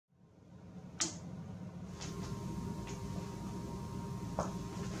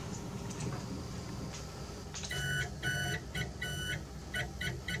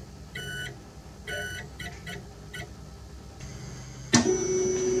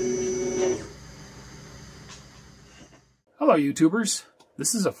Hello YouTubers,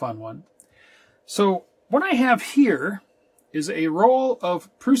 this is a fun one. So what I have here is a roll of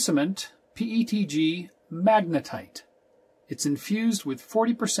Prusament PETG magnetite. It's infused with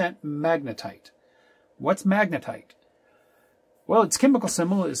 40% magnetite. What's magnetite? Well, its chemical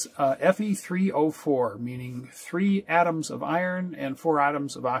symbol is Fe3O4, meaning 3 atoms of iron and 4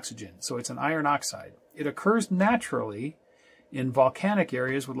 atoms of oxygen. So it's an iron oxide. It occurs naturally in volcanic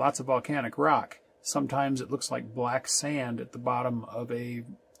areas with lots of volcanic rock. Sometimes it looks like black sand at the bottom of a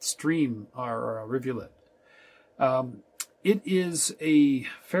stream or a rivulet. It is a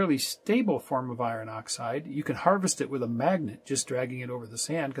fairly stable form of iron oxide. You can harvest it with a magnet, just dragging it over the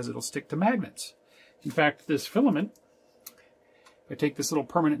sand, because it'll stick to magnets. In fact, this filament, if I take this little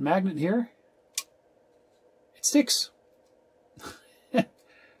permanent magnet here, it sticks. You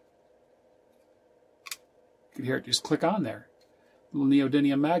can hear it just click on there. Little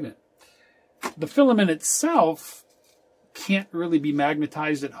neodymium magnet. The filament itself can't really be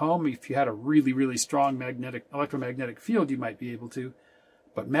magnetized at home. If you had a really, really strong electromagnetic field, you might be able to,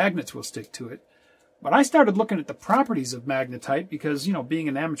 but magnets will stick to it. But I started looking at the properties of magnetite because, you know, being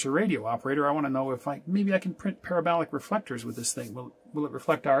an amateur radio operator, I want to know if maybe I can print parabolic reflectors with this thing. Will it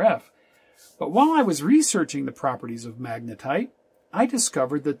reflect RF? But while I was researching the properties of magnetite, I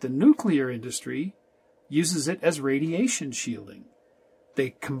discovered that the nuclear industry uses it as radiation shielding.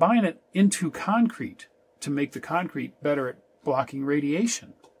 They combine it into concrete to make the concrete better at blocking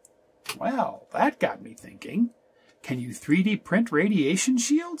radiation. Well, that got me thinking. Can you 3D print radiation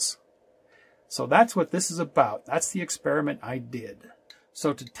shields? So that's what this is about. That's the experiment I did.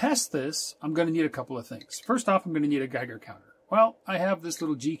 So to test this, I'm going to need a couple of things. First off, I'm going to need a Geiger counter. Well, I have this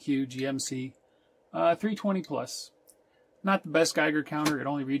little GMC 320 plus. Not the best Geiger counter. It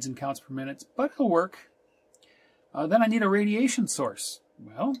only reads and counts per minute, but it'll work. Then I need a radiation source.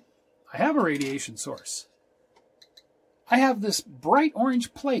 Well, I have a radiation source. I have this bright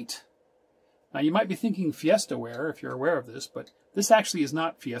orange plate. Now you might be thinking Fiestaware if you're aware of this, but this actually is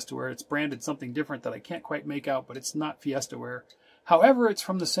not Fiestaware. It's branded something different that I can't quite make out, but it's not Fiestaware. However, it's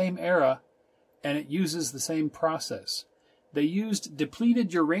from the same era and it uses the same process. They used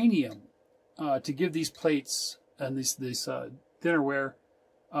depleted uranium to give these plates and this dinnerware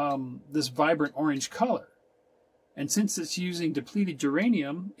this vibrant orange color. And since it's using depleted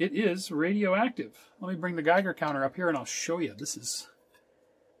uranium, it is radioactive. Let me bring the Geiger counter up here and I'll show you. This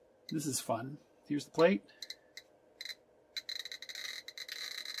is fun. Here's the plate.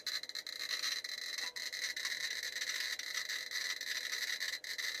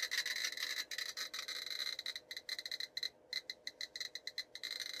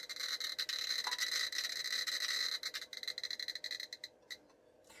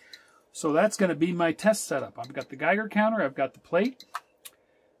 So that's going to be my test setup. I've got the Geiger counter, I've got the plate.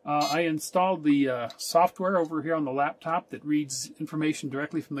 I installed the software over here on the laptop that reads information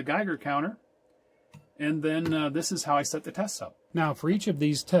directly from the Geiger counter. And then this is how I set the tests up. Now for each of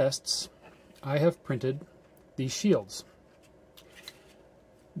these tests, I have printed these shields.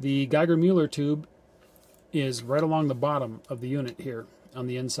 The Geiger-Müller tube is right along the bottom of the unit here on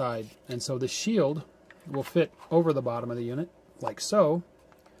the inside. And so the shield will fit over the bottom of the unit, like so,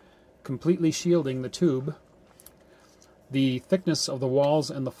 completely shielding the tube. The thickness of the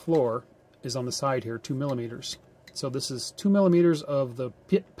walls and the floor is on the side here, 2 millimeters. So this is 2 millimeters of the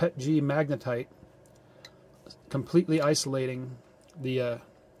PETG magnetite completely isolating the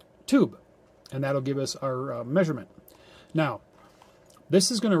tube, and that'll give us our measurement. Now, this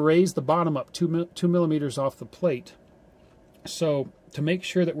is going to raise the bottom up 2 millimeters off the plate. So to make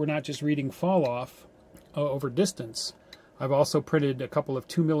sure that we're not just reading fall off over distance, I've also printed a couple of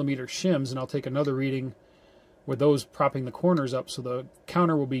 2 millimeter shims, and I'll take another reading with those propping the corners up, so the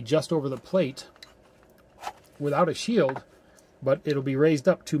counter will be just over the plate without a shield, but it'll be raised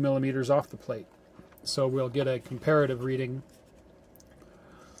up 2 millimeters off the plate. So we'll get a comparative reading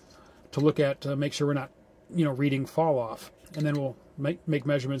to look at to make sure we're not, reading fall off. And then we'll make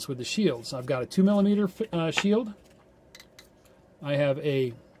measurements with the shields. I've got a 2 millimeter shield. I have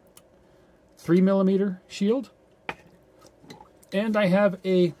a 3 millimeter shield. And I have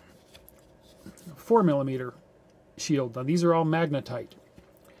a 4 millimeter shield. Now these are all magnetite.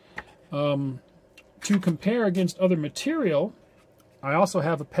 To compare against other material, I also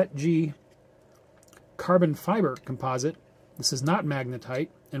have a PETG carbon fiber composite. This is not magnetite,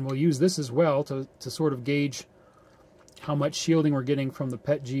 and we'll use this as well to sort of gauge how much shielding we're getting from the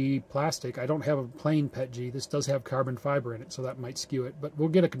PETG plastic. I don't have a plain PETG. This does have carbon fiber in it, so that might skew it, but we'll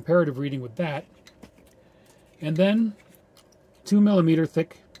get a comparative reading with that. And then 2 millimeter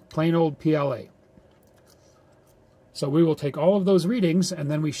thick plain old PLA. So we will take all of those readings, and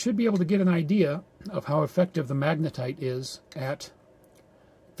then we should be able to get an idea of how effective the magnetite is at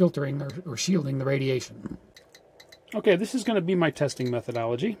filtering or shielding the radiation. Okay, this is going to be my testing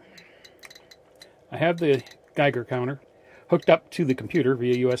methodology. I have the Geiger counter hooked up to the computer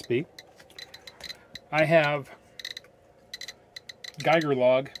via USB. I have Geiger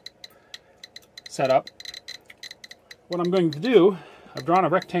log set up. What I'm going to do, I've drawn a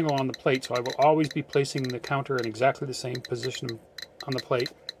rectangle on the plate, so I will always be placing the counter in exactly the same position on the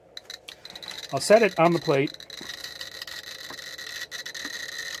plate. I'll set it on the plate.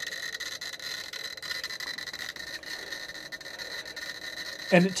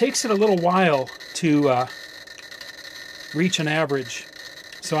 And it takes it a little while to reach an average,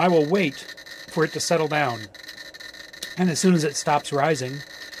 so I will wait for it to settle down. And as soon as it stops rising,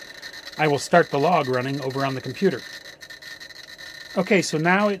 I will start the log running over on the computer. Okay, so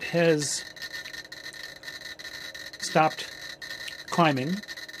now it has stopped climbing.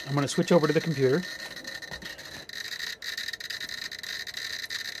 I'm going to switch over to the computer.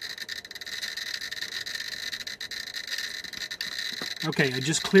 Okay, I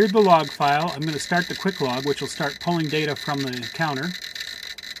just cleared the log file. I'm going to start the quick log, which will start pulling data from the counter.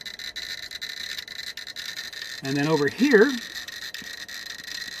 And then over here,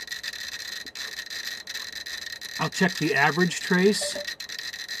 I'll check the average trace.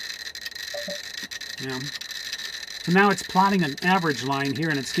 Yeah. So now it's plotting an average line here,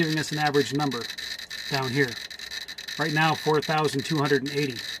 and it's giving us an average number down here. Right now,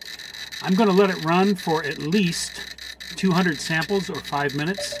 4,280. I'm going to let it run for at least 200 samples or 5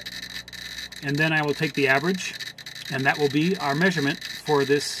 minutes, and then I will take the average, and that will be our measurement for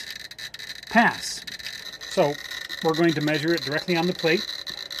this pass. So we're going to measure it directly on the plate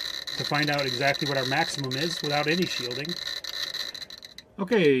to find out exactly what our maximum is without any shielding.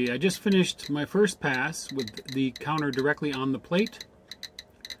 Okay, I just finished my first pass with the counter directly on the plate.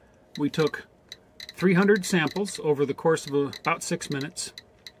 We took 300 samples over the course of about 6 minutes.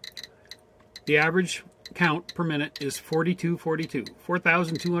 The average count per minute is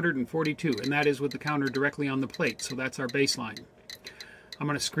 4,242, and that is with the counter directly on the plate, so that's our baseline. I'm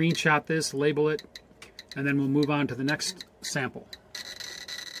going to screenshot this, label it, and then we'll move on to the next sample.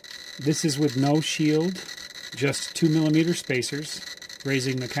 This is with no shield, just 2mm spacers,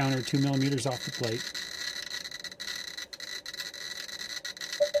 raising the counter 2mm off the plate.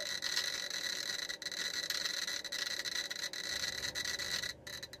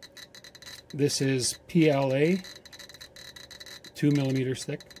 This is PLA, 2mm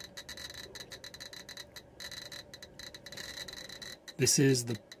thick. This is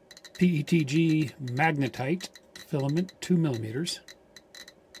the PETG magnetite filament, 2mm.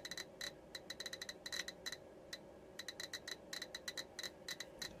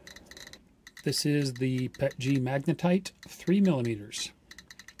 This is the PETG magnetite, 3mm.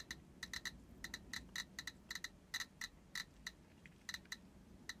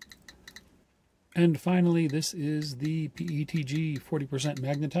 And finally, this is the PETG 40%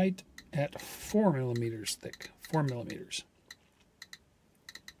 magnetite at 4mm thick, 4mm.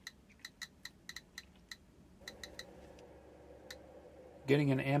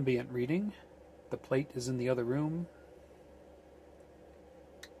 Getting an ambient reading. The plate is in the other room.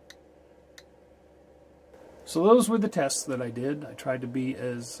 So those were the tests that I did. I tried to be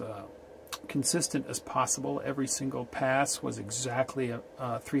as consistent as possible. Every single pass was exactly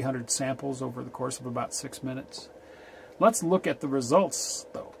 300 samples over the course of about 6 minutes. Let's look at the results,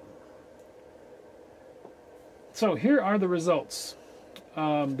 though. So here are the results.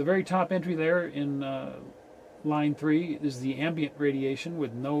 The very top entry there in line 3 is the ambient radiation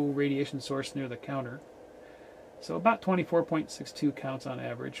with no radiation source near the counter. So about 24.62 counts on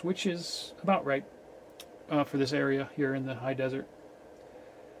average, which is about right for this area here in the high desert.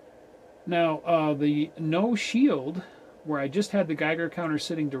 Now, the no shield, where I just had the Geiger counter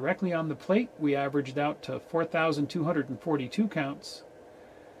sitting directly on the plate, we averaged out to 4,242 counts.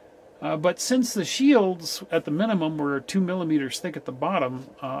 But since the shields at the minimum were 2mm thick at the bottom,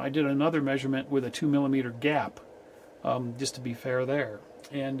 I did another measurement with a 2mm gap, just to be fair there.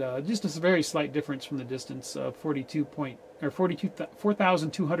 And just a very slight difference from the distance of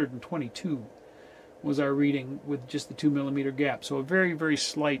 4,222 was our reading with just the 2mm gap. So a very, very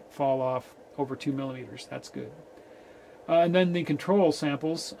slight fall off over 2mm. That's good. And then the control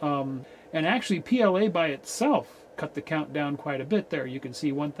samples, and actually PLA by itself cut the count down quite a bit there. You can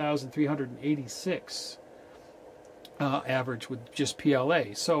see 1,386 average with just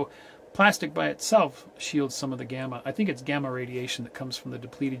PLA. So plastic by itself shields some of the gamma. I think it's gamma radiation that comes from the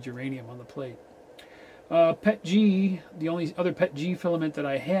depleted uranium on the plate. PETG, the only other PETG filament that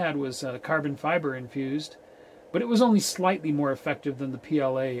I had was carbon fiber infused. but it was only slightly more effective than the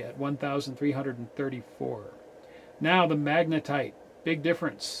PLA at 1,334. Now the magnetite, big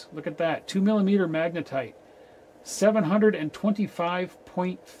difference. Look at that, 2 millimeter magnetite,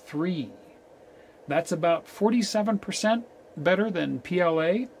 725.3. That's about 47% better than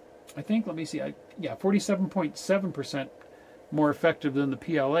PLA, I think. Let me see. Yeah, 47.7% more effective than the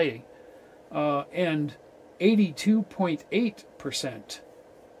PLA, and 82.8%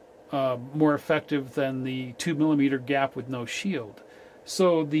 more effective than the 2 millimeter gap with no shield.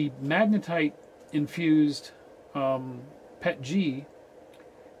 So the magnetite infused PETG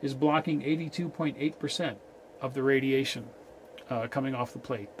is blocking 82.8% of the radiation coming off the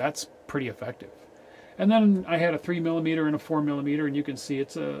plate. That's pretty effective. And then I had a 3 millimeter and a 4 millimeter, and you can see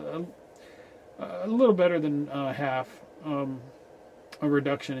it's a little better than half a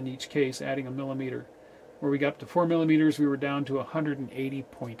reduction in each case, adding a millimeter. Where we got up to 4 millimeters, we were down to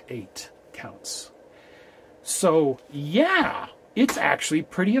 180.8 counts. So yeah, it's actually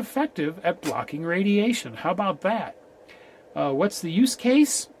pretty effective at blocking radiation. How about that? What's the use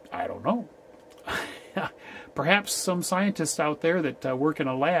case? I don't know. Perhaps some scientists out there that work in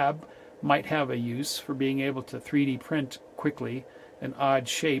a lab might have a use for being able to 3D print quickly an odd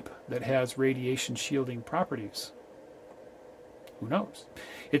shape that has radiation shielding properties. Who knows?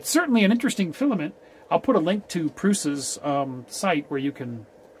 It's certainly an interesting filament. I'll put a link to Prus's site where you can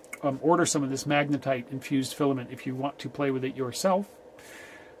order some of this magnetite infused filament if you want to play with it yourself.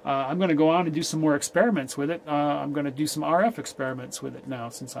 I'm going to go on and do some more experiments with it. I'm going to do some RF experiments with it now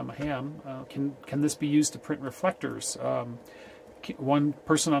since I'm a ham. Can this be used to print reflectors? One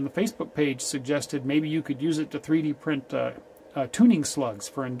person on the Facebook page suggested maybe you could use it to 3D print tuning slugs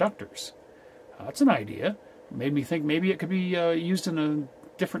for inductors. That's an idea. Made me think maybe it could be used in a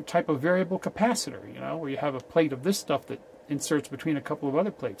different type of variable capacitor, you know, where you have a plate of this stuff that inserts between a couple of other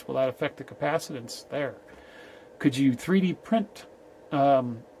plates. Will that affect the capacitance there? Could you 3D print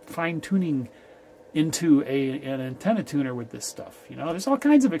fine-tuning into an antenna tuner with this stuff? You know, there's all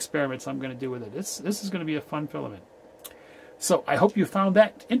kinds of experiments I'm going to do with it. This is going to be a fun filament. So I hope you found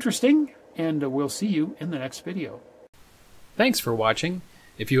that interesting, and we'll see you in the next video. Thanks for watching.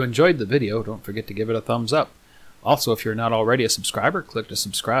 If you enjoyed the video, don't forget to give it a thumbs up. Also, if you're not already a subscriber, click to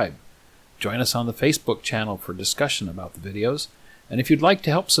subscribe. Join us on the Facebook channel for discussion about the videos. And if you'd like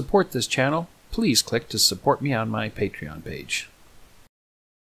to help support this channel, please click to support me on my Patreon page.